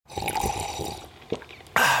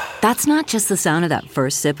That's not just the sound of that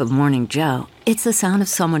first sip of Morning Joe. It's the sound of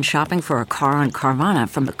someone shopping for a car on Carvana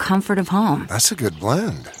from the comfort of home. That's a good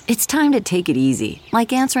blend. It's time to take it easy,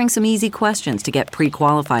 like answering some easy questions to get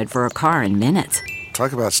pre-qualified for a car in minutes.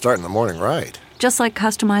 Talk about starting the morning right. Just like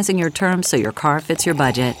customizing your terms so your car fits your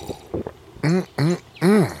budget.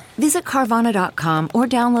 Visit Carvana.com or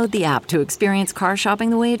download the app to experience car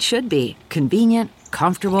shopping the way it should be. Convenient,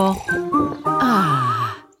 comfortable.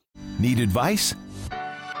 Ah. Need advice?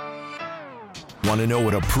 Want to know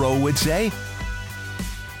what a pro would say?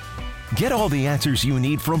 Get all the answers you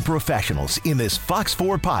need from professionals in this Fox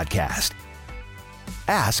 4 podcast.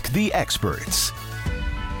 Ask the experts.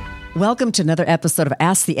 Welcome to another episode of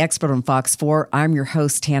Ask the Expert on Fox 4. I'm your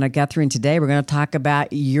host, Tana Guthrie, and today we're going to talk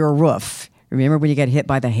about your roof. Remember when you got hit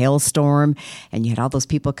by the hailstorm and you had all those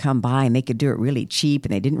people come by and they could do it really cheap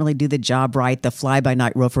and they didn't really do the job right, the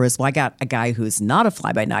fly-by-night roofers? Well, I got a guy who's not a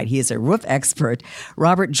fly-by-night. He is a roof expert,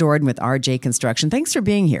 Robert Jordan with RJ Construction. Thanks for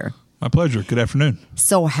being here. My pleasure. Good afternoon.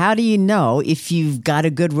 So how do you know if you've got a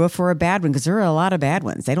good roof or a bad one? Because there are a lot of bad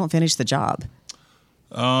ones. They don't finish the job.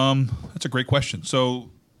 That's a great question. So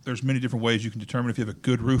there's many different ways you can determine if you have a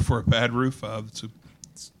good roof or a bad roof.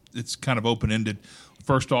 It's kind of open-ended.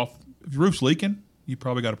 First off, if your roof's leaking, you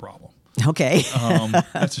probably got a problem. Okay.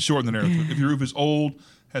 That's the short and the narrative. If your roof is old,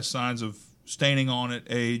 has signs of staining on it,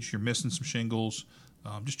 age, you're missing some shingles,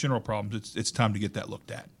 just general problems, it's time to get that looked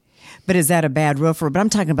at. But is that a bad roofer? But I'm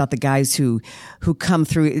talking about the guys who come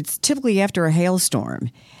through. It's typically after a hailstorm,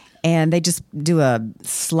 and they just do a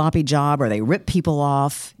sloppy job or they rip people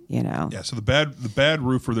off. You know. Yeah. So the bad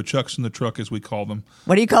roofer, the chucks in the truck, as we call them.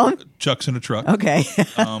 What do you call them? Chucks in the truck. Okay.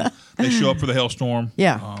 They show up for the hailstorm.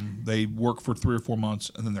 Yeah. They work for 3 or 4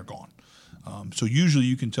 months and then they're gone. So usually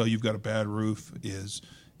you can tell you've got a bad roof is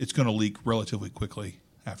it's going to leak relatively quickly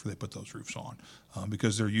after they put those roofs on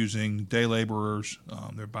because they're using day laborers.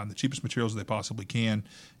 They're buying the cheapest materials they possibly can,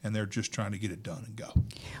 and they're just trying to get it done and go.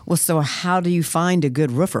 Well, so how do you find a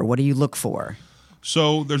good roofer? What do you look for?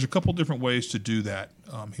 So there's a couple different ways to do that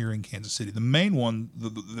here in Kansas City. The main one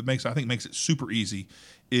that makes it super easy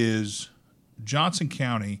is Johnson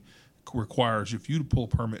County requires if you to pull a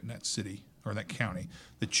permit in that city or that county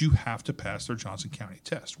that you have to pass their Johnson County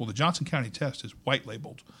test. Well, the Johnson County test is white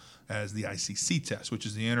labeled as the ICC test, which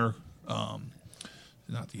is the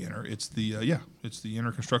it's the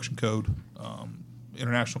Inter Construction Code.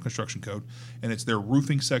 International Construction Code, and it's their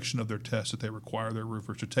roofing section of their test that they require their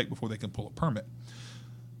roofers to take before they can pull a permit.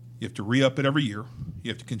 You have to re-up it every year. You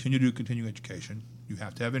have to continue to do continuing education. You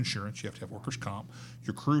have to have insurance. You have to have workers' comp.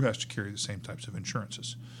 Your crew has to carry the same types of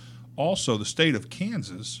insurances. Also, the state of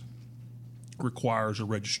Kansas requires a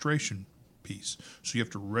registration piece. So you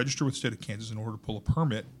have to register with the state of Kansas in order to pull a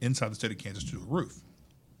permit inside the state of Kansas to do a roof.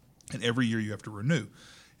 And every year you have to renew.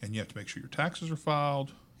 And you have to make sure your taxes are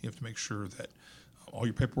filed. You have to make sure that all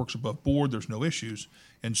your paperwork's above board, there's no issues.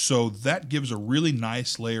 And so that gives a really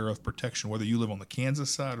nice layer of protection, whether you live on the Kansas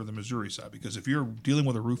side or the Missouri side. Because if you're dealing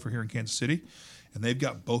with a roofer here in Kansas City and they've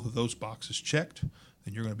got both of those boxes checked,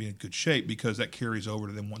 then you're going to be in good shape because that carries over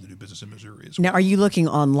to them wanting to do business in Missouri as well. Now, are you looking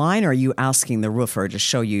online or are you asking the roofer to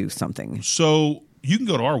show you something? So you can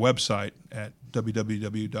go to our website at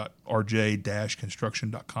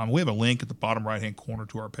www.rj-construction.com. We have a link at the bottom right-hand corner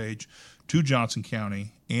to our page to Johnson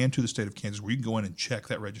County and to the state of Kansas where you can go in and check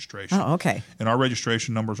that registration. Oh, okay. And our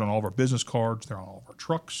registration number is on all of our business cards. They're on all of our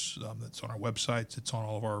trucks. That's on our websites. It's on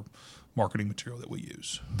all of our marketing material that we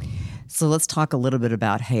use. So let's talk a little bit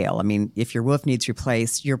about hail. I mean, if your roof needs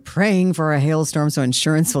replaced, you're praying for a hailstorm, so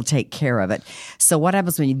insurance will take care of it. So what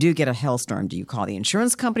happens when you do get a hailstorm? Do you call the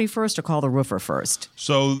insurance company first or call the roofer first?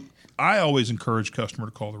 So I always encourage customer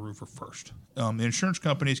to call the roofer first. The insurance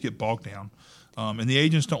companies get bogged down, and the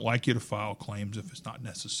agents don't like you to file claims if it's not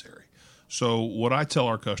necessary. So what I tell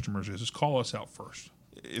our customers is call us out first.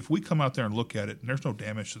 If we come out there and look at it and there's no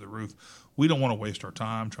damage to the roof, we don't want to waste our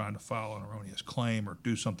time trying to file an erroneous claim or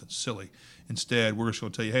do something silly. Instead, we're just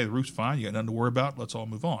going to tell you, hey, the roof's fine. You got nothing to worry about. Let's all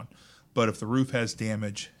move on. But if the roof has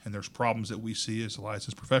damage and there's problems that we see as a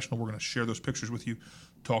licensed professional, we're going to share those pictures with you,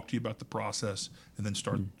 talk to you about the process, and then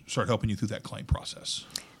start helping you through that claim process.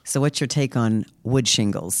 So what's your take on wood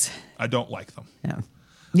shingles? I don't like them. Yeah.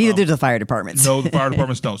 Neither do the fire departments. No, the fire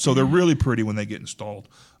departments don't. So they're really pretty when they get installed.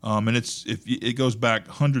 And it goes back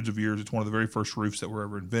hundreds of years. It's one of the very first roofs that were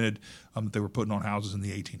ever invented that they were putting on houses in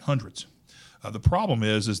the 1800s. The problem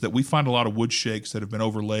is that we find a lot of wood shakes that have been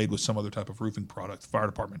overlaid with some other type of roofing product. The fire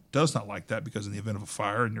department does not like that because in the event of a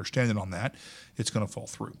fire and you're standing on that, it's going to fall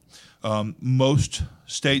through. Most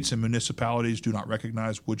states and municipalities do not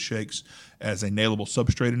recognize wood shakes as a nailable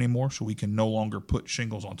substrate anymore, so we can no longer put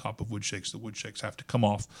shingles on top of wood shakes. The wood shakes have to come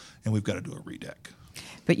off, and we've got to do a redeck.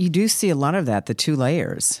 But you do see a lot of that, the 2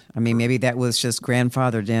 layers. I mean, maybe that was just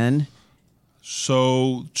grandfathered in.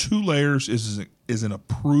 So 2 layers is an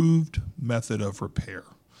approved method of repair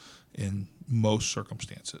in most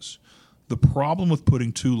circumstances. The problem with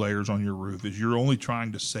putting 2 layers on your roof is you're only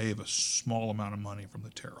trying to save a small amount of money from the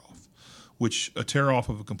tear-off, which a tear-off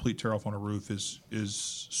of a complete tear-off on a roof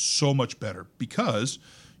is so much better because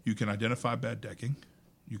you can identify bad decking,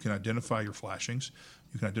 you can identify your flashings,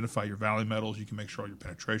 you can identify your valley metals, you can make sure all your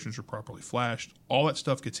penetrations are properly flashed. All that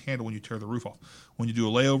stuff gets handled when you tear the roof off. When you do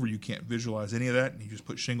a layover, you can't visualize any of that, and you just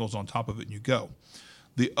put shingles on top of it and you go.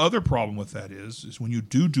 The other problem with that is when you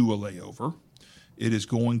do a layover, it is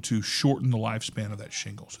going to shorten the lifespan of that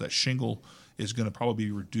shingle. So that shingle is going to probably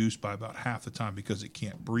be reduced by about half the time because it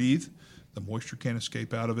can't breathe, the moisture can't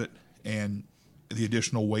escape out of it, and the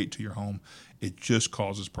additional weight to your home, it just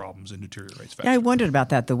causes problems and deteriorates faster. Yeah, I wondered about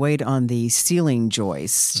that, the weight on the ceiling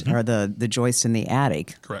joist or the joist in the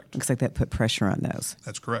attic. Correct. Looks like that put pressure on those.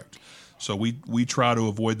 That's correct. So we try to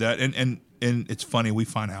avoid that. And it's funny, we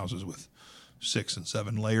find houses with 6 and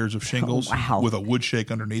 7 layers of shingles with a wood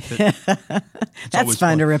shake underneath it. That's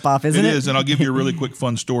fun to rip off, isn't it? It is, and I'll give you a really quick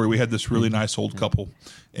fun story. We had this really nice old couple,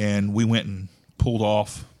 and we went and pulled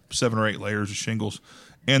off 7 or 8 layers of shingles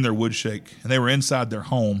and their wood shake, and they were inside their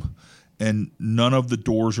home, and none of the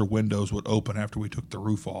doors or windows would open after we took the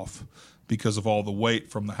roof off because of all the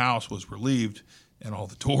weight from the house was relieved, and all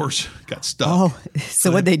the doors got stuck. Oh,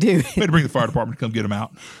 so what'd they do? We had to bring the fire department to come get them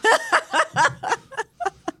out.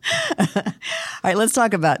 All right, let's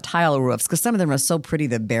talk about tile roofs because some of them are so pretty.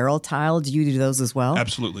 The barrel tile, do you do those as well?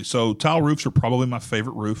 Absolutely. So tile roofs are probably my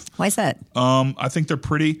favorite roof. Why is that? I think they're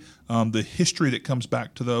pretty. The history that comes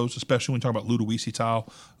back to those, especially when we talk about Ludowici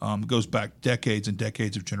tile, goes back decades and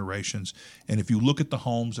decades of generations. And if you look at the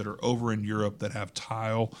homes that are over in Europe that have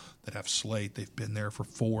tile, that have slate, they've been there for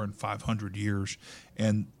 400 and 500 years,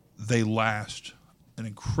 and they last an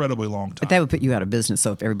incredibly long time. But that would put you out of business.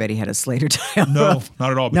 So if everybody had a slate or tile No, roof. not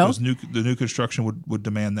at all, because No? the new construction would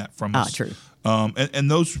demand that from us. True. And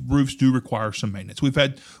those roofs do require some maintenance. We've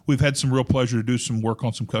had some real pleasure to do some work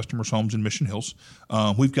on some customers' homes in Mission Hills.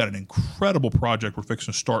 We've got an incredible project we're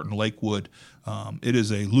fixing to start in Lakewood. It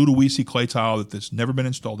is a Ludowici clay tile that's never been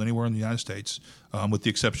installed anywhere in the United States, with the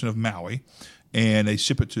exception of Maui. And they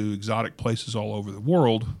ship it to exotic places all over the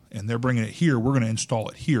world, and they're bringing it here. We're going to install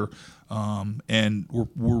it here, and we're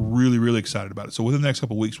really, really excited about it. So within the next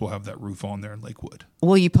couple of weeks, we'll have that roof on there in Lakewood.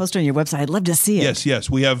 Will you post on your website? I'd love to see it. Yes.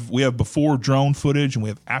 We have before drone footage, and we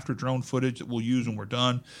have after drone footage that we'll use when we're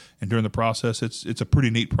done. And during the process, it's a pretty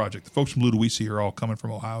neat project. The folks from Ludowici are all coming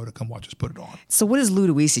from Ohio to come watch us put it on. So what is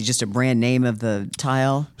Ludowici? Just a brand name of the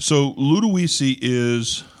tile? So Ludowici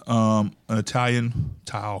is an Italian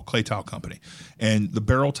clay tile company. And the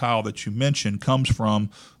barrel tile that you mentioned comes from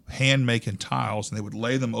hand-making tiles, and they would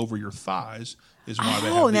lay them over your thighs. Is why they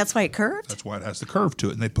have and that's why it curved? That's why it has the curve to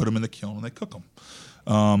it, and they put them in the kiln and they cook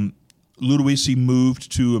them. Ludowici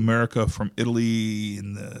moved to America from Italy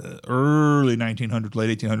in the early 1900s,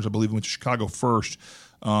 late 1800s, I believe. Went to Chicago first,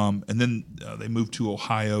 and then they moved to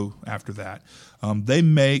Ohio after that. They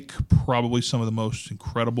make probably some of the most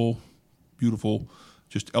incredible, beautiful,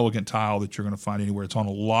 just elegant tile that you're going to find anywhere. It's on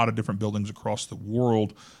a lot of different buildings across the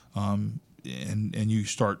world, and you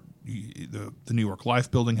start the New York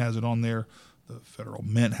Life building has it on there. The Federal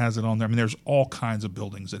Mint has it on there. I mean, there's all kinds of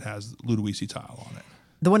buildings that has Ludowici tile on it.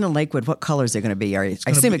 The one in Lakewood, what colors are they going to be? I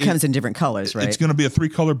assume it comes in different colors, right? It's going to be a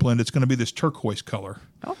 3-color blend. It's going to be this turquoise color.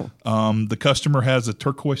 Oh. The customer has a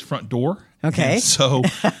turquoise front door. Okay. And so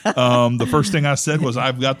the first thing I said was,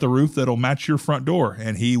 I've got the roof that'll match your front door.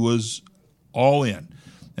 And he was all in.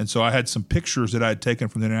 And so I had some pictures that I had taken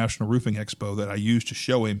from the International Roofing Expo that I used to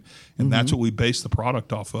show him, and that's what we based the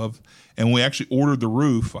product off of. And when we actually ordered the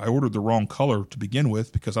roof, I ordered the wrong color to begin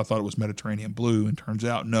with because I thought it was Mediterranean blue, and turns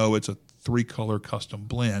out no, it's a 3-color custom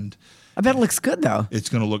blend. I bet it looks good though. It's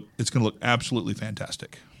going to look absolutely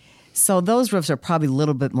fantastic. So those roofs are probably a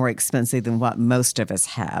little bit more expensive than what most of us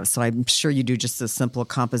have. So I'm sure you do just a simple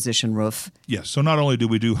composition roof. Yes. So not only do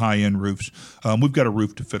we do high-end roofs, we've got a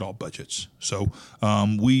roof to fit all budgets. So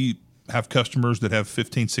we have customers that have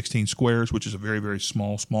 15, 16 squares, which is a very, very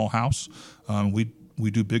small house. We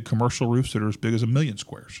do big commercial roofs that are as big as 1 million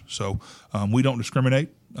squares. So we don't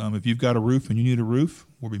discriminate. If you've got a roof and you need a roof,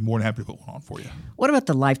 we'll be more than happy to put one on for you. What about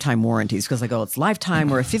the lifetime warranties? Because I go, it's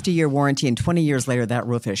lifetime or a 50-year warranty, and 20 years later that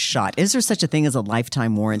roof is shot. Is there such a thing as a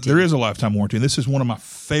lifetime warranty? There is a lifetime warranty, and this is one of my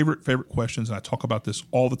favorite questions, and I talk about this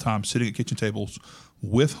all the time, sitting at kitchen tables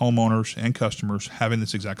with homeowners and customers having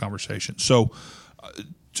this exact conversation. So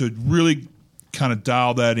to really kind of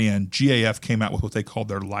dial that in, GAF came out with what they called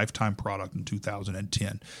their lifetime product in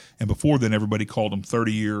 2010. And before then, everybody called them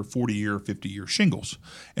 30-year, 40-year, 50-year shingles.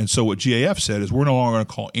 And so what GAF said is we're no longer going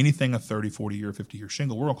to call anything a 30, 40-year, 50-year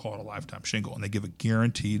shingle. We're going to call it a lifetime shingle. And they give a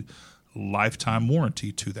guaranteed lifetime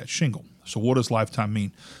warranty to that shingle. So what does lifetime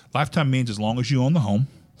mean? Lifetime means as long as you own the home.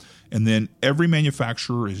 And then every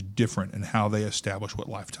manufacturer is different in how they establish what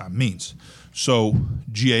lifetime means. So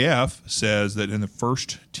GAF says that in the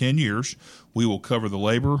first 10 years, we will cover the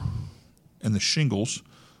labor and the shingles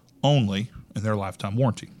only in their lifetime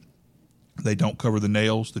warranty. They don't cover the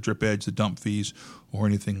nails, the drip edge, the dump fees, or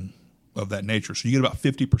anything of that nature. So you get about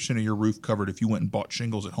 50% of your roof covered if you went and bought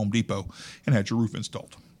shingles at Home Depot and had your roof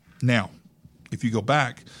installed. Now, if you go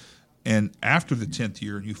back and after the 10th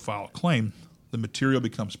year and you file a claim, the material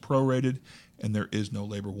becomes prorated, and there is no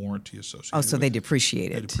labor warranty associated. Oh, so they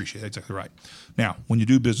depreciate it. They depreciate it, exactly right. Now, when you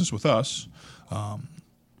do business with us,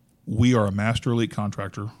 we are a master elite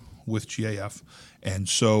contractor with GAF, and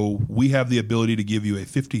so we have the ability to give you a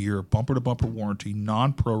 50-year bumper-to-bumper warranty,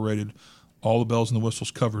 non-prorated, all the bells and the whistles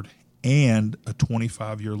covered, and a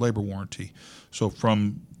 25-year labor warranty. So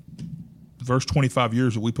from the first 25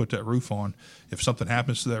 years that we put that roof on, if something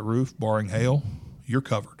happens to that roof, barring hail, you're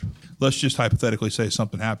covered. Let's just hypothetically say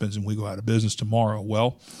something happens and we go out of business tomorrow.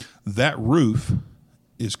 Well, that roof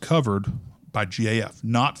is covered by GAF,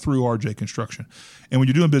 not through RJ Construction. And when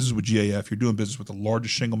you're doing business with GAF, you're doing business with the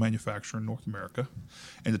largest shingle manufacturer in North America.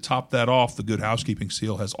 And to top that off, the Good Housekeeping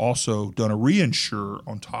Seal has also done a reinsure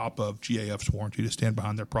on top of GAF's warranty to stand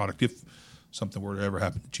behind their product if something were to ever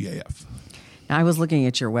happen to GAF. Now, I was looking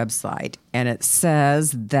at your website, and it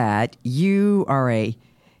says that you are a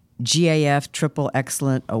GAF Triple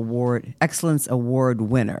Excellence Award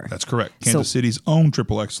winner. That's correct. Kansas City's own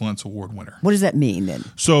Triple Excellence Award winner. What does that mean then?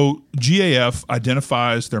 So GAF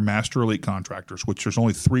identifies their Master Elite contractors, which there's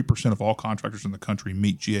only 3% of all contractors in the country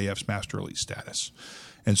meet GAF's Master Elite status.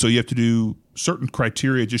 And so you have to do certain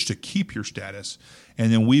criteria just to keep your status.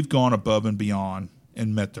 And then we've gone above and beyond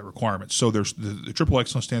and met the requirements. So there's the Triple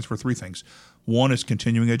Excellence stands for three things. One is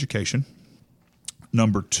continuing education.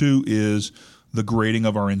 Number two is the grading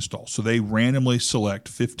of our install. So they randomly select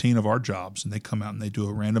 15 of our jobs, and they come out and they do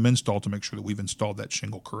a random install to make sure that we've installed that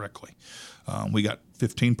shingle correctly. We got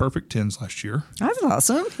 15 perfect 10s last year. That's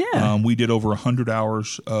awesome. Yeah. We did over 100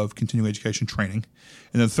 hours of continuing education training.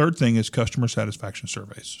 And the third thing is customer satisfaction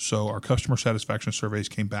surveys. So our customer satisfaction surveys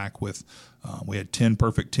came back with, we had 10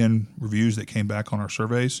 perfect 10 reviews that came back on our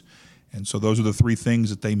surveys. And so those are the three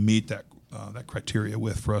things that they meet that criteria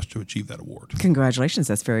with for us to achieve that award. Congratulations.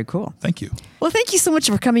 That's very cool. Thank you. Well, thank you so much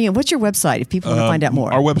for coming in. What's your website if people want to find out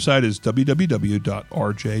more? Our website is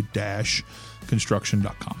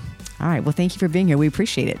www.rj-construction.com. All right. Well, thank you for being here. We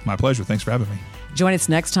appreciate it. My pleasure. Thanks for having me. Join us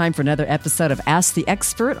next time for another episode of Ask the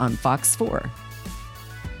Expert on Fox 4.